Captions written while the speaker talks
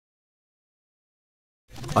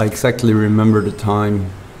I exactly remember the time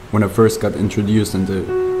when I first got introduced into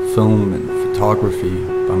film and photography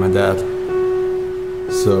by my dad.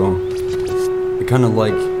 So it kind of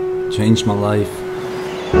like changed my life.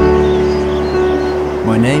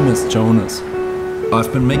 My name is Jonas.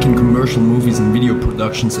 I've been making commercial movies and video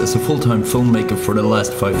productions as a full-time filmmaker for the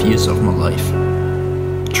last 5 years of my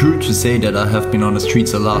life. True to say that I have been on the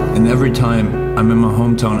streets a lot, and every time I'm in my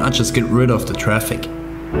hometown I just get rid of the traffic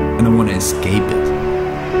and I want to escape it.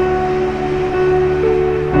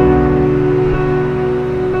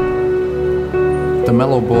 The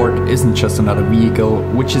Mellow board isn't just another vehicle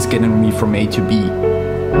which is getting me from A to B.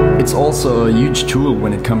 It's also a huge tool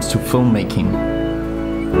when it comes to filmmaking.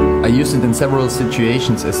 I use it in several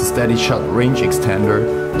situations as a steady shot range extender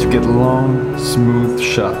to get long, smooth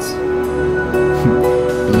shots.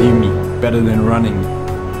 Believe me, better than running.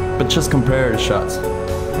 But just compare the shots.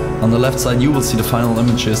 On the left side you will see the final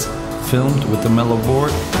images filmed with the Mellow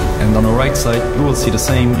board, and on the right side you will see the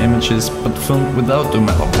same images but filmed without the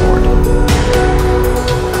Mellow board.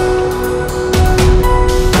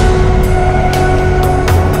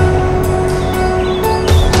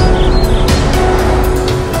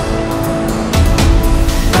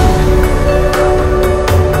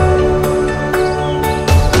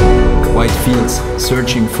 Fields,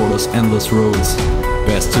 searching for those endless roads.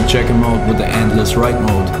 Best to check them out with the endless ride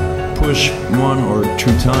mode. Push 1 or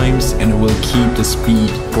 2 times and it will keep the speed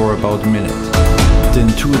for about a minute. The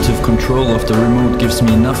intuitive control of the remote gives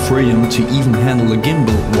me enough freedom to even handle a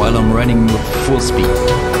gimbal while I'm riding with full speed.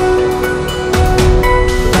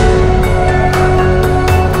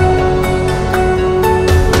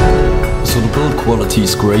 So the build quality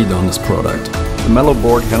is great on this product. The Mellow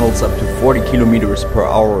board handles up to 40 km per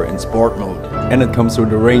hour in sport mode, and it comes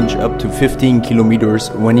with a range up to 15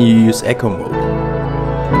 km when you use eco mode.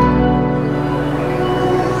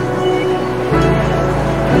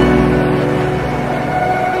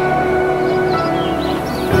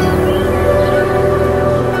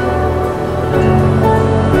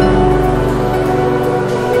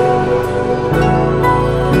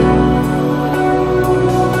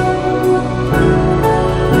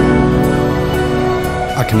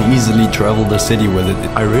 I can easily travel the city with it.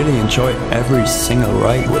 I really enjoy every single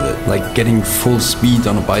ride with it, like getting full speed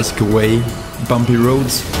on a bicycle way, bumpy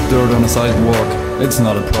roads, dirt on a sidewalk. It's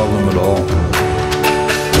not a problem at all.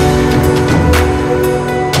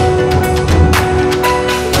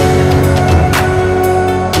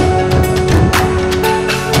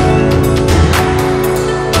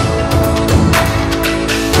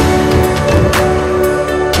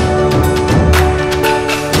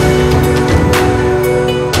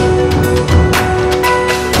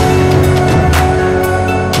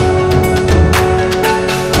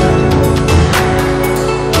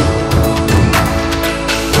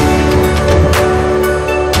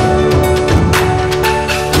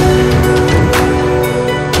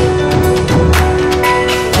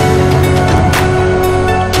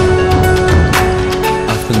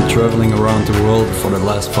 Traveling around the world for the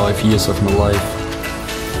last 5 years of my life,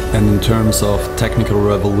 and in terms of technical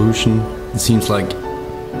revolution, it seems like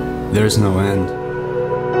there's no end.